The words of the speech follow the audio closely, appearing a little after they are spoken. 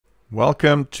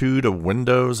Welcome to the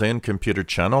Windows and Computer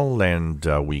channel, and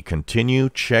we continue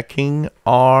checking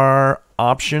our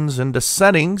options in the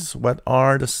settings. What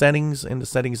are the settings in the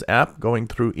settings app? Going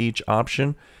through each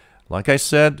option. Like I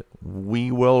said,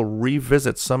 we will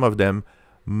revisit some of them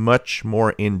much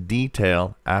more in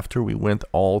detail after we went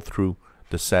all through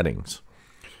the settings.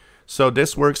 So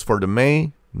this works for the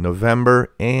May,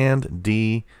 November, and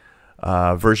the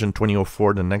version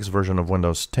 2004, the next version of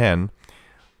Windows 10.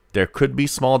 There could be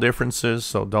small differences,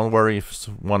 so don't worry if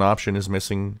one option is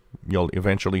missing. You'll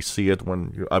eventually see it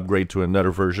when you upgrade to another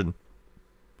version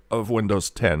of Windows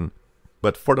 10.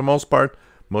 But for the most part,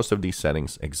 most of these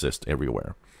settings exist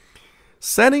everywhere.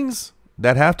 Settings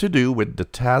that have to do with the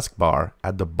taskbar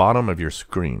at the bottom of your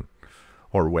screen,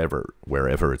 or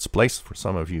wherever it's placed. For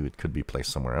some of you, it could be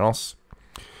placed somewhere else.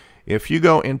 If you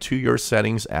go into your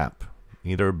settings app,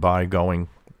 either by going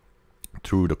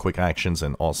through the quick actions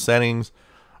and all settings,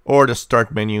 or the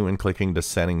start menu and clicking the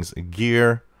settings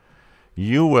gear,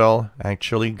 you will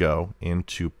actually go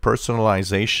into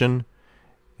personalization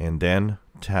and then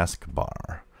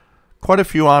taskbar. Quite a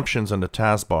few options on the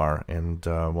taskbar, and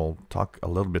we'll talk a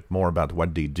little bit more about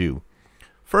what they do.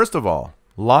 First of all,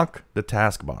 lock the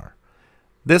taskbar.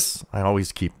 This I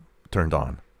always keep turned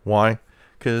on. Why?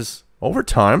 Because over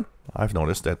time, I've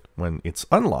noticed that when it's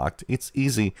unlocked, it's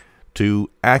easy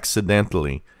to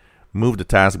accidentally move the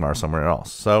taskbar somewhere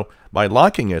else. So by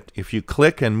locking it, if you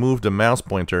click and move the mouse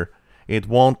pointer, it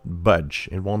won't budge.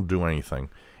 It won't do anything.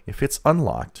 If it's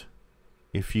unlocked,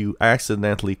 if you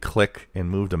accidentally click and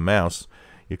move the mouse,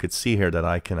 you could see here that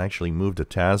I can actually move the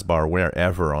taskbar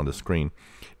wherever on the screen.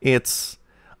 It's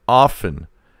often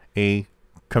a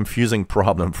confusing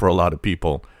problem for a lot of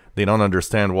people. They don't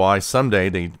understand why. Someday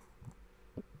they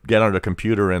get on the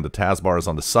computer and the taskbar is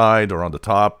on the side or on the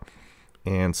top.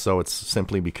 And so it's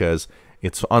simply because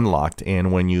it's unlocked,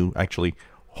 and when you actually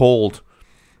hold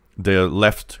the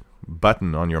left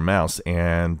button on your mouse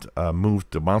and move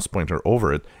the mouse pointer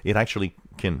over it, it actually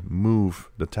can move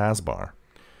the taskbar.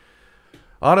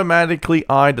 Automatically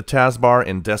hide the taskbar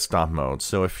in desktop mode.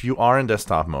 So if you are in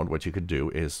desktop mode, what you could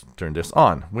do is turn this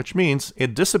on, which means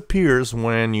it disappears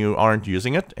when you aren't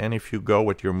using it, and if you go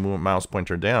with your mouse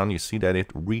pointer down, you see that it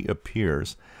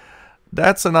reappears.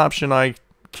 That's an option I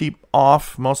keep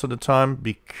off most of the time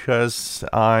because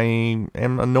I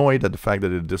am annoyed at the fact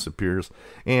that it disappears.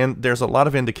 And there's a lot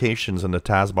of indications in the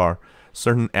taskbar.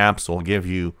 Certain apps will give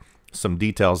you some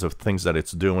details of things that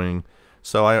it's doing.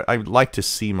 So I like to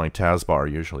see my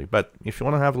taskbar usually. But if you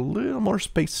want to have a little more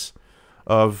space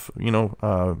of,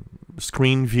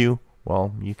 screen view,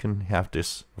 well, you can have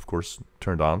this, of course,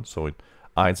 turned on so it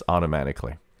hides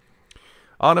automatically.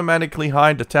 Automatically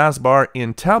hide the taskbar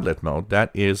in tablet mode. That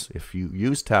is, if you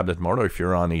use tablet mode or if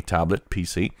you're on a tablet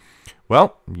PC,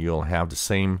 well, you'll have the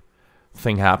same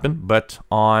thing happen, but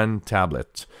on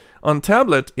tablet. On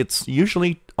tablet, it's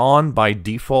usually on by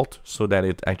default so that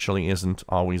it actually isn't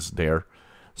always there.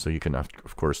 So you can,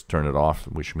 of course, turn it off,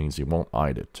 which means you won't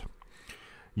hide it.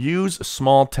 Use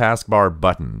small taskbar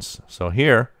buttons. So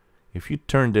here, if you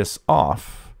turn this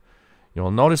off, you'll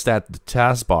notice that the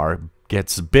taskbar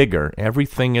gets bigger.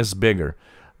 Everything is bigger.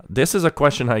 This is a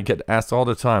question I get asked all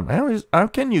the time. How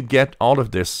can you get all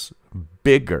of this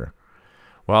bigger?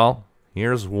 Well,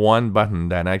 here's one button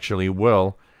that actually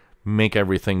will make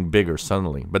everything bigger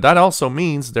suddenly. But that also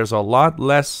means there's a lot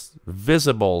less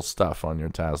visible stuff on your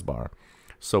taskbar.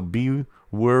 So be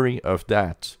wary of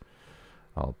that.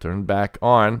 I'll turn back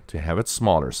on to have it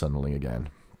smaller suddenly again.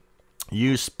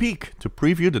 Use Peek to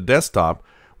preview the desktop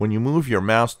when you move your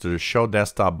mouse to the Show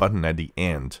Desktop button at the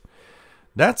end.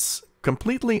 That's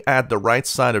completely at the right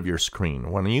side of your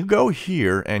screen. When you go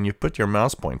here and you put your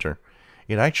mouse pointer,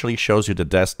 it actually shows you the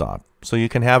desktop. So you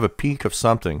can have a peek of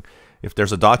something. If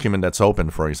there's a document that's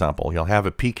open, for example, you'll have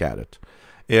a peek at it.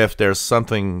 If there's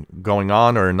something going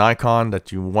on or an icon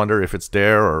that you wonder if it's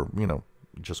there, or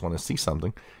just want to see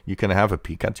something, you can have a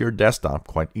peek at your desktop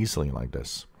quite easily like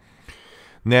this.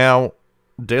 Now,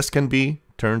 this can be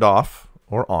turned off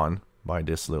or on by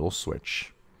this little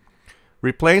switch.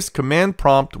 Replace command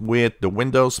prompt with the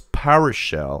Windows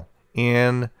PowerShell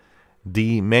in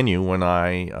the menu when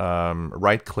I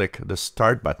right-click the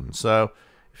Start button. So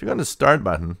if you go to the Start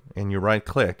button and you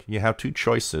right-click, you have two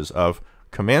choices of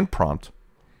command prompt,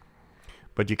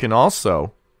 but you can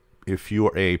also, if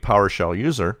you're a PowerShell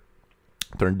user,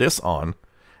 turn this on,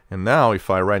 and now if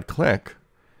I right-click,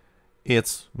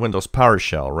 it's Windows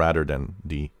PowerShell rather than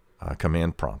the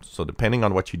command prompt. So depending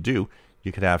on what you do,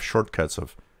 you could have shortcuts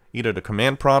of either the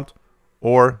command prompt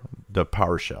or the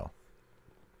PowerShell.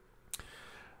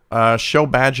 Show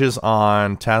badges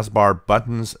on taskbar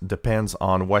buttons depends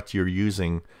on what you're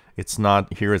using It's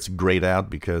not here, it's grayed out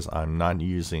because I'm not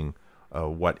using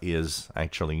what is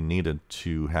actually needed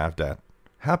to have that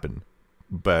happen,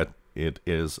 but it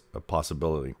is a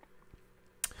possibility.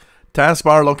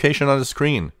 Taskbar location on the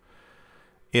screen.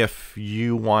 If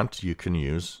you want, you can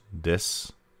use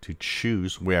this to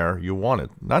choose where you want it.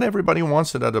 Not everybody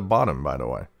wants it at the bottom, by the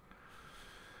way.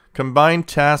 Combine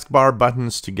taskbar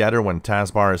buttons together when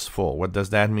taskbar is full. What does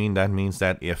that mean? That means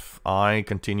that if I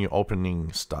continue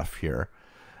opening stuff here,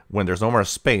 when there's no more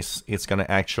space, it's going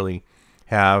to actually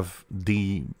have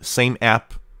the same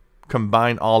app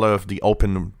combine all of the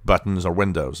open buttons or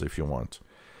windows if you want.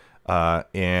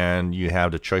 And you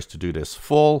have the choice to do this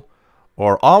full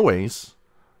or always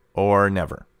or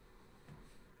never.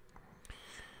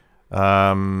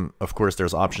 Of course,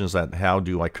 there's options that how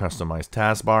do I customize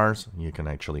taskbars. You can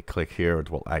actually click here. It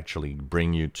will actually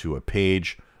bring you to a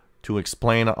page to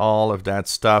explain all of that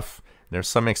stuff. There's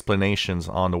some explanations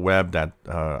on the web that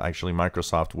actually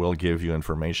Microsoft will give you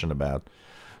information about.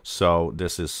 So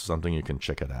this is something you can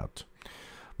check it out.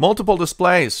 Multiple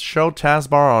displays. Show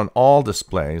taskbar on all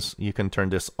displays. You can turn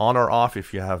this on or off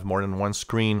if you have more than one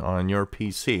screen on your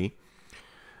PC.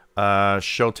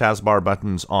 Show taskbar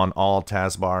buttons on all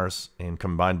taskbars and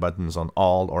combine buttons on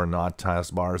all or not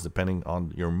taskbars depending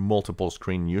on your multiple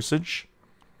screen usage.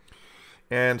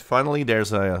 And finally,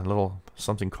 there's a little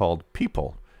something called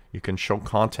people. You can show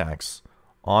contacts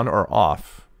on or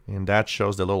off, and that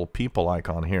shows the little people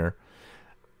icon here.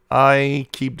 I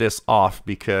keep this off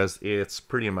because it's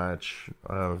pretty much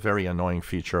a very annoying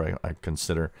feature, I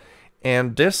consider.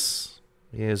 And this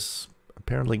is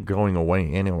apparently going away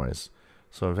anyways.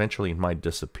 So eventually it might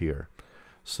disappear.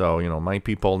 So, you know, my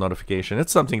people notification,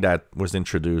 it's something that was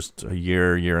introduced a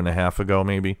year and a half ago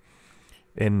maybe.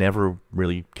 It never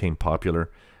really became popular.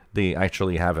 They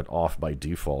actually have it off by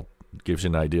default. It gives you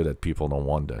an idea that people don't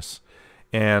want this.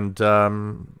 And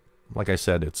like I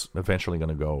said, it's eventually going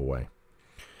to go away.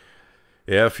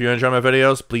 If you enjoy my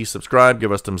videos, please subscribe,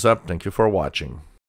 give us thumbs up. Thank you for watching.